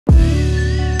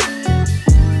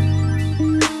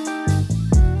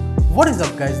What is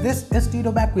up guys, this is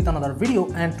Tito back with another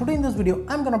video, and today in this video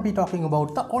I'm gonna be talking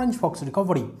about the OrangeFox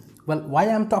recovery. Well, why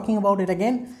I'm talking about it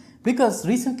again? Because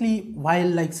recently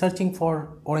while searching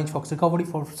for OrangeFox recovery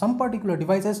for some particular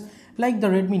devices like the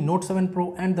Redmi Note 7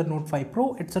 Pro and the Note 5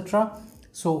 Pro, etc.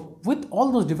 So with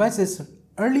all those devices,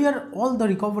 earlier all the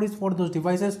recoveries for those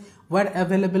devices were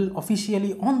available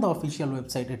officially on the official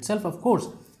website itself, of course.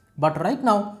 But right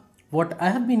now what I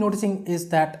have been noticing is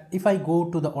that if I go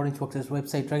to the OrangeFox's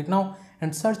website right now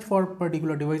and search for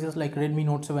particular devices like Redmi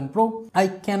Note 7 Pro, I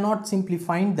cannot simply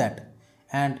find that.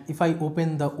 And if I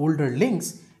open the older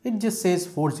links, it just says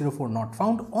 404 not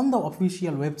found on the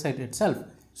official website itself.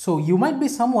 So you might be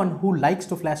someone who likes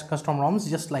to flash custom ROMs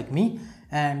just like me,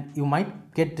 and you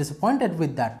might get disappointed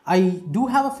with that. I do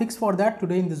have a fix for that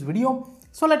today in this video,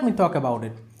 so let me talk about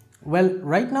it. Well,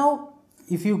 right now,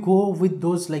 if you go with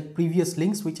those previous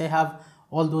links, which I have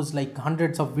all those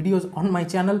hundreds of videos on my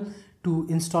channel to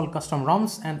install custom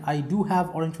ROMs, and I do have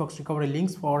OrangeFox recovery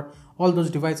links for all those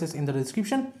devices in the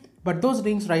description, but those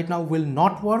links right now will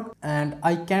not work, and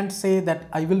I can't say that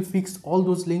I will fix all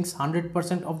those links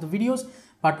 100% of the videos,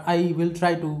 but I will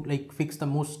try to fix the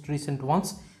most recent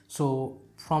ones. So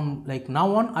from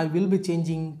now on I will be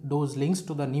changing those links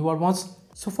to the newer ones.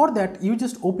 So for that, you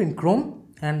just open Chrome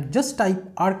and just type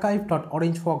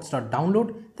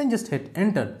archive.orangefox.download, then just hit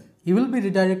enter. You will be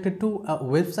redirected to a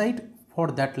website for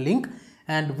that link,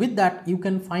 and with that you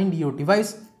can find your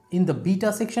device in the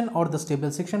beta section or the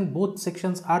stable section. Both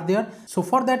sections are there. So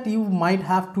for that you might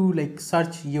have to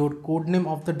search your code name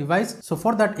of the device. So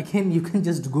for that, again, you can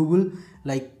just Google,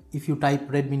 if you type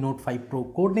Redmi Note 5 Pro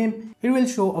codename, it will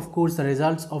show of course the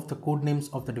results of the code names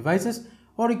of the devices,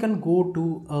 or you can go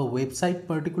to a website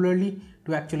particularly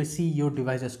to actually see your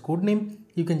device's code name.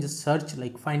 You can just search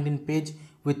find in page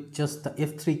with just the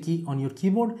F3 key on your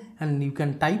keyboard, and you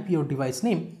can type your device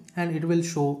name and it will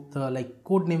show the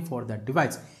code name for that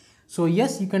device. So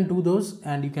yes, you can do those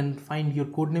and you can find your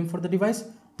code name for the device.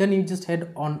 Then you just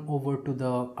head on over to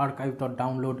the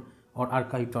archive.download or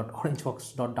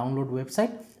archive.orangefox.download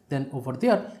website. Then over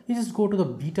there you just go to the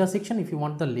beta section if you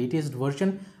want the latest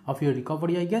version of your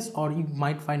recovery, I guess, or you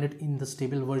might find it in the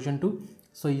stable version too.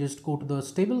 So you just go to the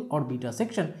stable or beta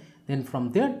section. Then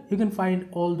from there you can find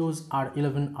all those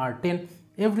R11, R10,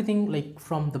 everything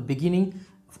from the beginning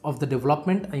of the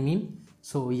development, I mean.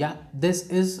 So yeah, this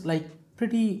was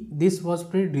pretty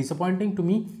disappointing to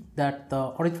me that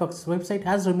the OrangeFox website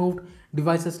has removed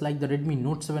devices like the Redmi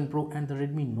Note 7 Pro and the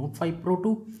Redmi Note 5 Pro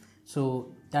too.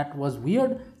 So that was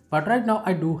weird, but right now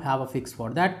I do have a fix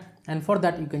for that, and for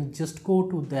that you can just go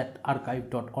to that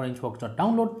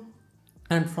archive.orangefox.download,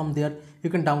 and from there you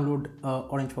can download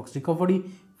OrangeFox recovery,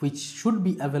 which should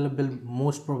be available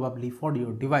most probably for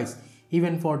your device.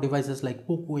 Even for devices like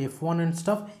Poco F1 and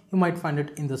stuff, you might find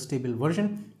it in the stable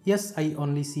version. Yes, I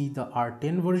only see the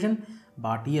R10 version,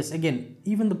 but yes, again,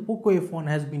 even the Poco F1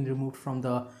 has been removed from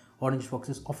the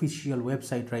OrangeFox's official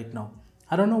website right now.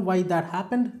 I don't know why that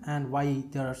happened and why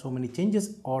there are so many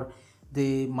changes, or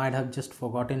they might have just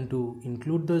forgotten to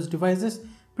include those devices.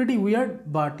 Pretty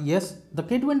weird, but yes, the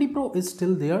K20 Pro is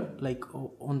still there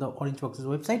on the OrangeFox's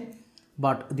website,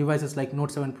 but devices like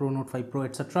Note 7 Pro, Note 5 Pro,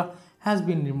 etc. has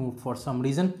been removed for some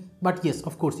reason. But yes,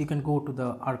 of course, you can go to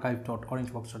the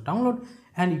archive.orangefox.download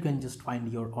and you can just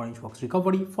find your OrangeFox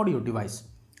recovery for your device.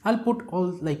 I'll put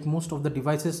all most of the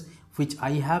devices which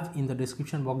I have in the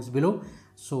description box below,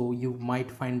 so you might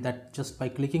find that just by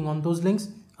clicking on those links.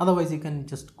 Otherwise you can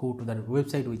just go to that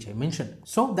website which I mentioned.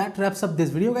 So that wraps up this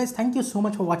video, guys. Thank you so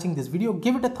much for watching this video.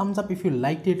 Give it a thumbs up if you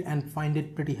liked it and find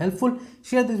it pretty helpful.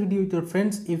 Share this video with your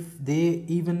friends if they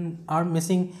even are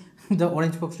missing the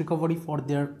OrangeFox recovery for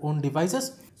their own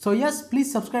devices. So yes,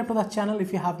 please subscribe to the channel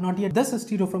if you have not yet. This is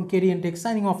Tito from KDN Tech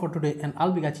signing off for today, and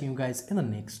I'll be catching you guys in the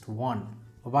next one.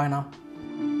 Bye bye now.